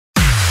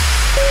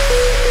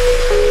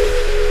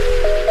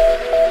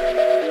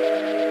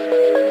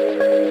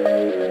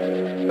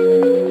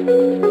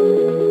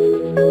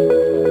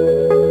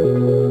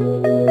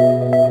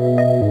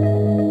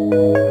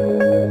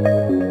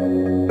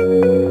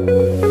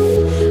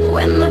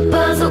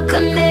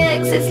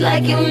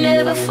like you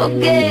never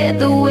forget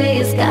the way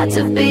it's got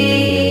to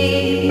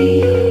be.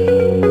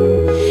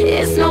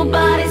 It's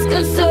nobody's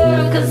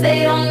concern, cause they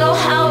don't know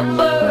how it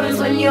burns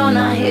when you're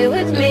not here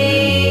with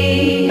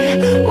me.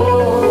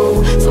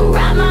 Oh, so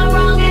write my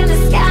wrong in the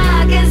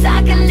sky, cause I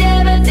can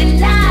never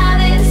deny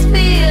this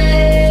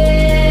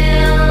feeling.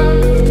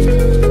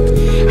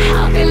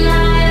 How can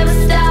I ever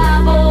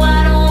stop? Oh, I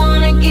don't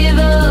wanna give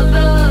up,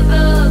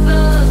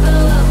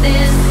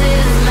 This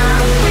is my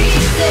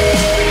reason.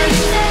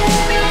 This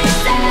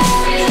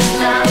is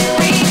my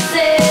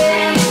reason.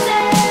 This is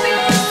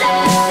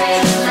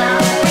my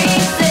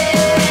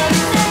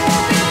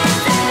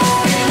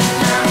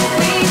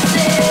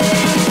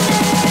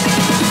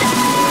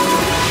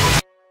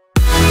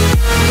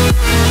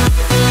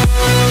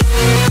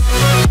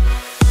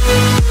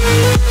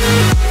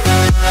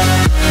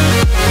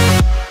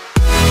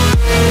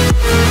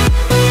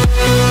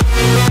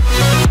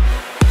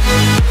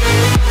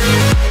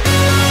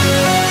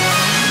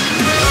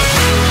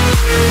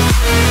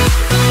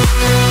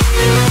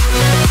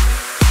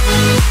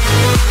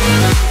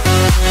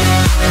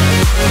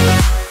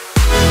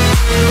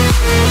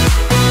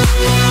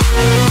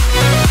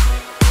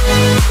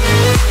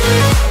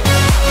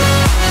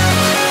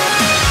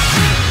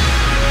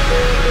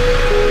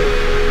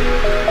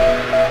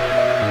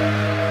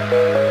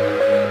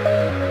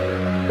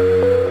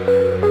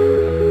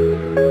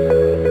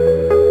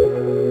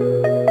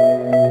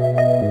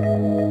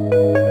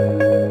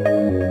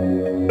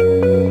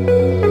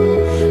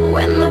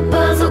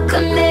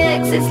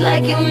it's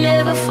like you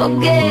never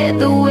forget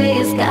the way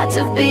it's got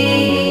to be.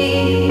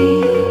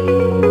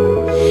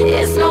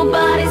 It's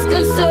nobody's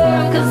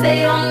concern, cause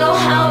they don't know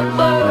how it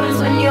burns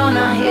when you're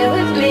not here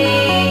with me.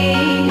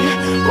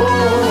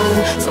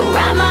 Oh, so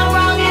write my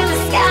wrong in the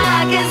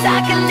sky, cause I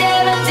can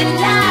never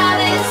deny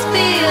this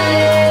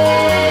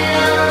feeling.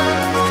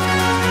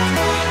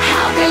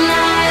 How can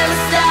I ever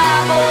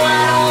stop? Oh,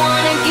 I don't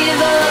wanna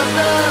give up,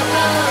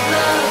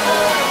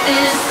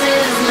 This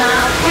is my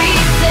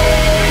reason.